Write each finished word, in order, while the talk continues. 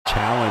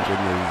challenge in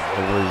this.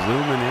 We're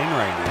zooming in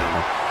right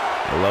now.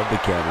 I love the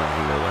camera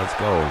angle. Let's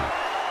go.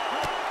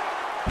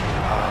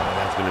 Oh,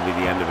 that's going to be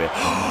the end of it.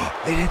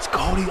 And it's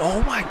Cody.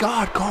 Oh, my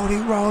God. Cody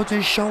Rhodes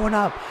is showing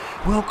up.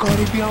 Will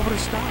Cody be able to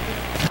stop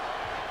it?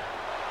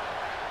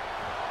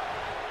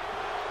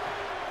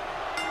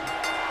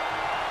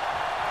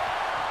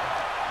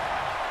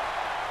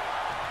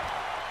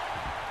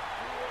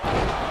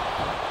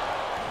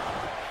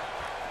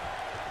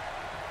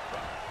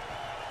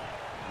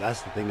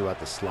 That's the thing about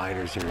the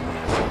sliders here in the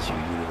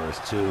SSU universe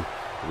too.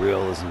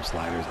 Realism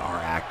sliders are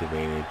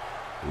activated.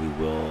 We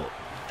will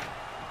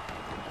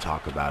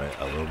talk about it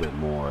a little bit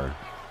more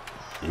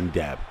in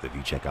depth if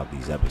you check out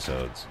these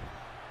episodes.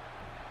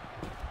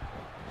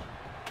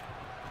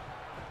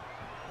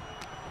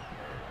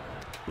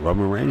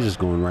 Roman Reigns is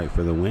going right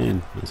for the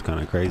win. That's kind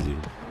of crazy.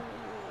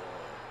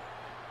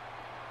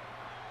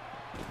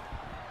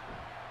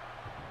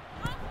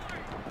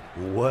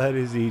 What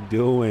is he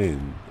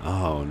doing?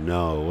 Oh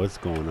no, what's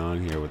going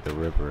on here with the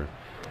Ripper?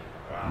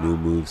 New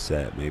move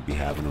set, maybe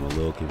having him a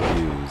little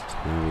confused.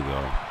 There we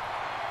go.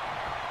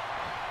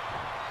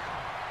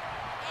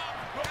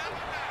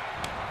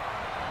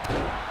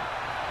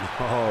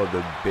 Oh,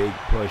 the big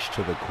push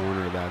to the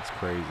corner, that's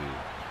crazy.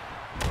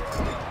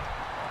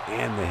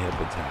 And the hip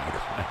attack,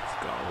 let's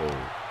go.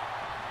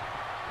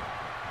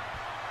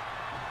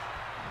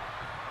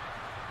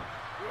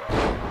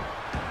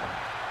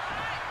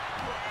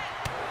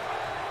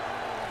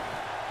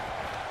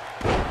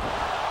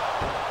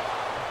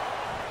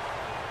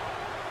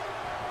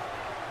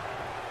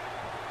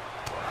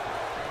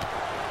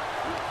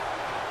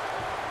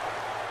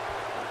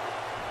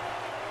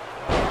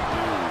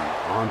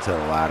 Onto the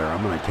ladder.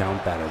 I'm going to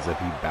count that as if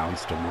he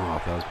bounced him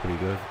off. That was pretty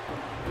good.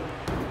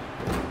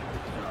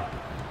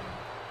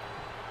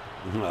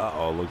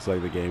 Uh-oh, looks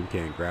like the game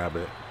can't grab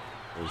it.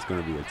 It's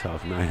going to be a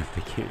tough night if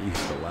they can't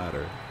use the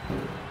ladder.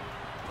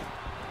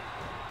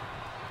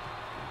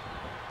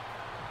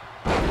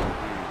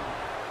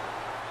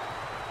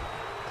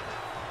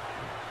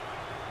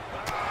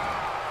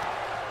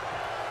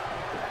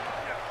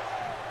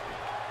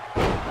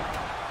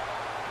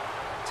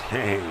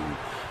 Dang.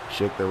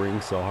 Shook the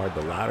ring so hard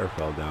the ladder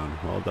fell down.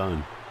 Well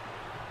done.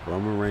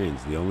 Roman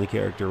Reigns, the only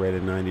character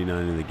rated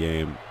 99 in the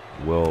game,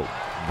 will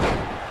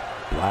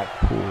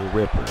Blackpool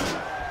Ripper,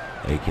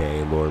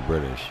 aka Lord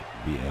British,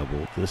 be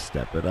able to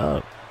step it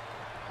up?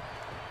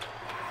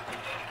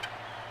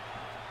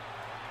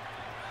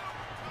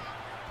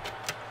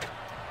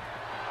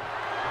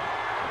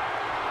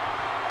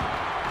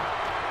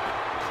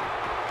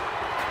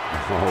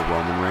 Oh,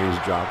 Roman Reigns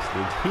drops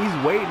the...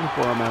 He's waiting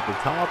for him at the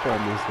top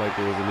almost like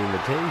it was an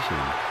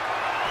invitation.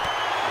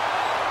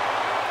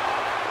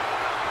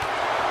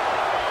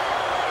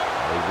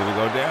 He's going to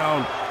go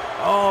down.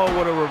 Oh,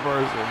 what a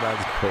reversal. That's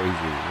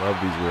crazy. Love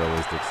these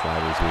realistic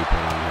sliders we put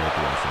on here at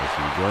the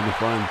SSU. Join the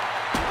fun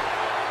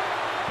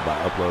by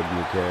uploading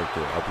your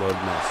character,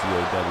 uploading that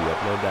CAW,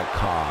 upload that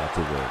CAW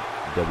to the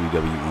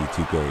WWE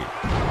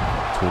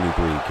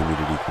 2K23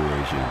 community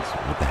creations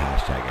with the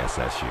hashtag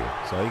SSU.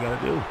 That's all you got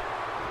to do.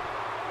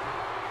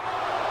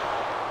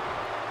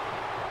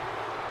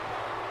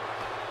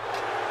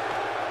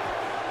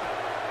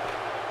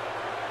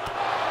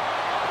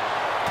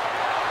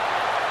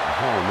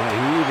 Oh man,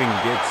 he even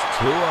gets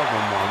two of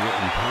them while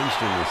getting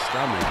punched in the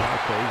stomach. How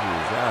crazy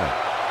is that?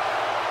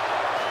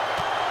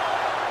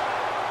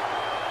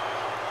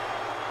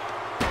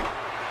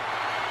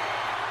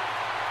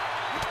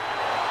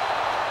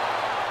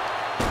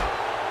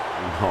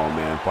 Oh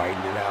man,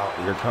 fighting it out.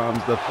 Here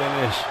comes the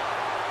finish.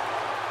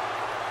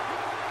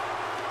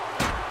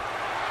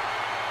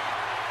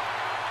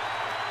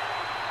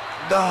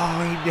 Oh,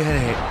 he did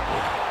it.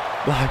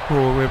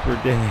 Blackpool Ripper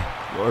did it.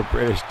 Lord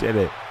British did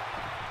it.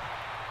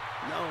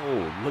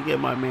 Look at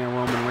my man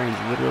Roman Reigns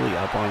literally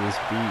up on his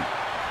feet.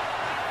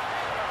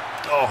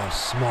 Oh,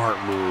 smart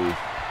move.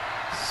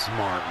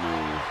 Smart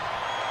move.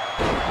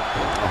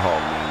 Oh,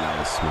 man, that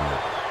was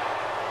smart.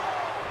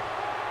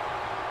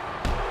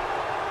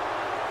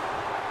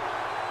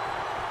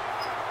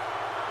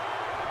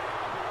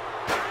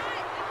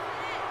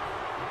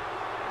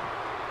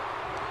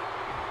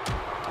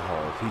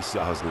 Oh, if he,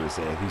 I was going to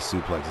say, if he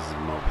suplexes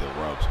him over the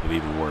ropes, but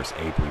even worse,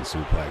 apron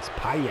suplex.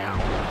 Pow.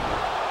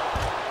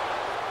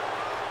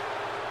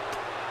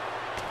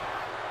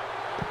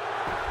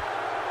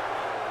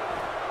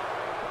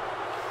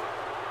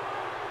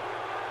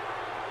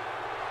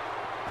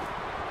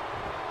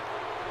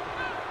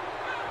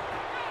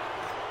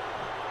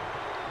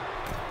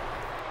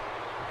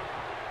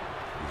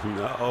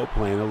 Uh-oh,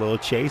 playing a little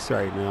chase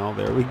right now.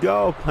 There we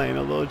go, playing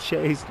a little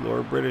chase.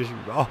 Lord British,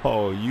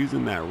 oh,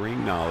 using that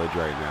ring knowledge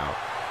right now.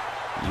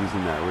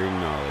 Using that ring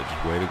knowledge.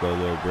 Way to go,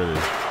 Lord British.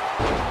 I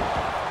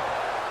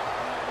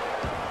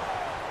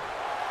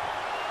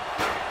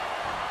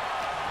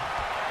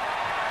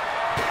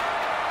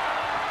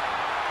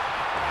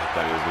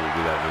thought he was going to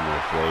do that Emerald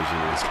Explosion.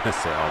 I was going to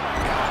say, oh my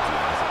God,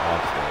 dude, that's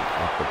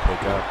off the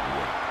pickup.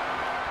 Yeah.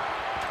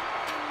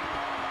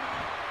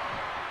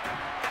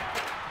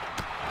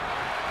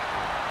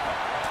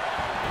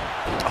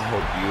 Oh,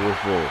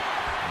 beautiful.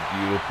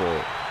 Beautiful.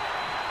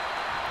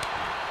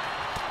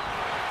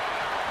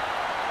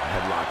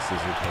 Headlock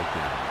scissor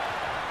takedown.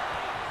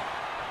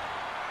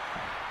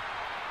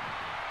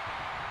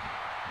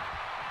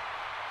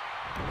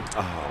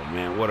 Oh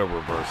man, what a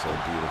reversal.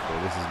 Beautiful.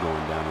 This is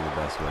going down in the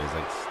best ways.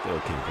 I still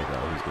can't figure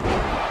out who's going to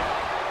win.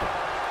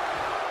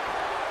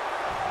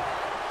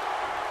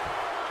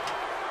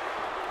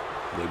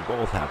 They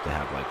both have to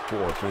have like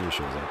 4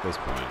 finishers at this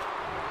point.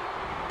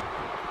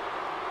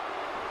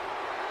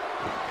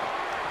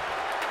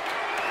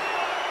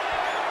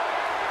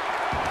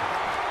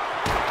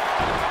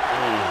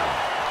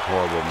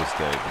 Horrible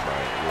mistake by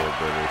Lord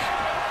British.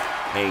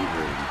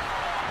 Angering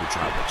the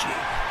Tribal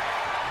Chief.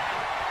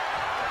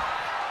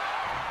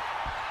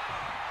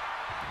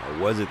 Or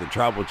was it the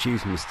Tribal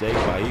Chief's mistake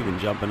by even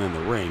jumping in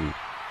the ring?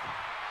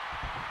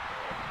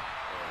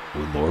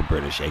 With Lord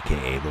British,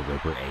 a.k.a. the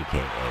Ripper,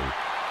 a.k.a.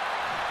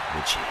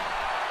 the Chief.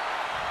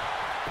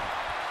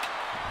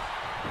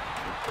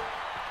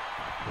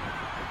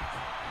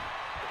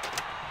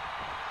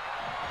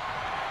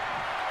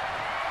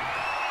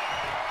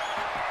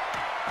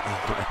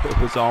 It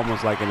was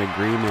almost like an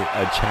agreement,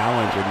 a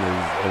challenge, and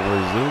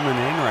we're zooming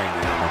in right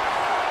now.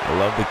 I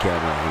love the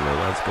camera angle.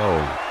 Let's go.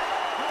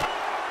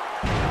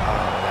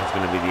 Oh, that's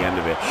going to be the end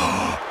of it.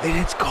 And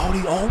it's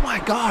Cody. Oh my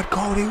God,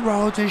 Cody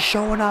Rhodes is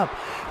showing up.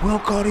 Will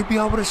Cody be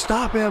able to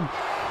stop him?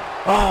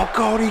 Oh,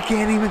 Cody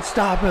can't even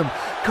stop him.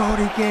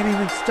 Cody can't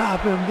even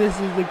stop him. This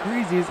is the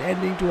craziest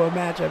ending to a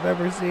match I've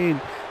ever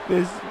seen.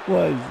 This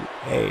was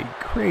a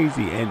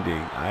crazy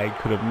ending. I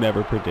could have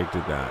never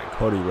predicted that.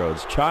 Cody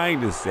Rhodes trying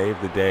to save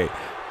the day,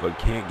 but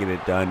can't get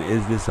it done.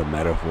 Is this a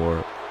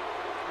metaphor?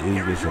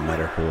 Is this a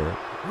metaphor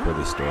for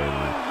the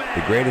storyline?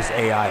 The greatest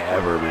AI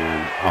ever,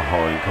 man.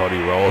 Oh, and Cody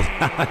Rhodes.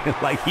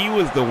 Like he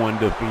was the one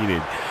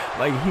defeated.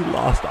 Like he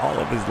lost all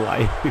of his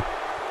life.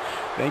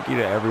 Thank you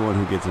to everyone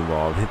who gets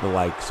involved. Hit the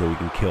like so we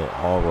can kill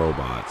all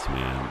robots,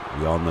 man.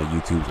 We all know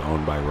YouTube's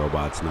owned by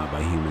robots, not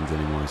by humans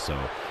anymore. So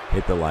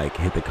hit the like,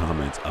 hit the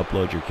comments,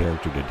 upload your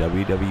character to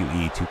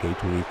WWE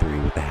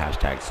 2K23 with the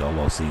hashtag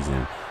solo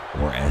season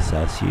or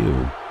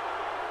SSU.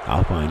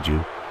 I'll find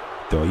you,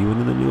 throw you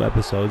into the new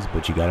episodes,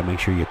 but you got to make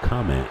sure you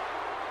comment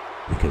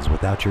because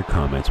without your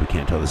comments, we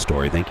can't tell the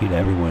story. Thank you to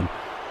everyone.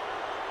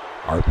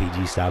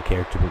 RPG style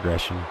character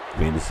progression,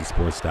 fantasy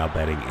sports style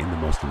betting, in the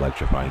most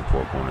electrifying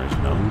 4 corners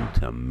known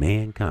to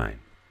mankind.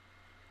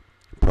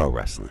 Pro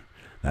wrestling.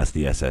 That's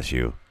the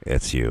SSU.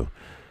 It's you.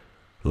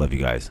 Love you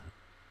guys.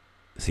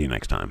 See you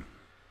next time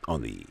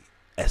on the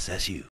SSU.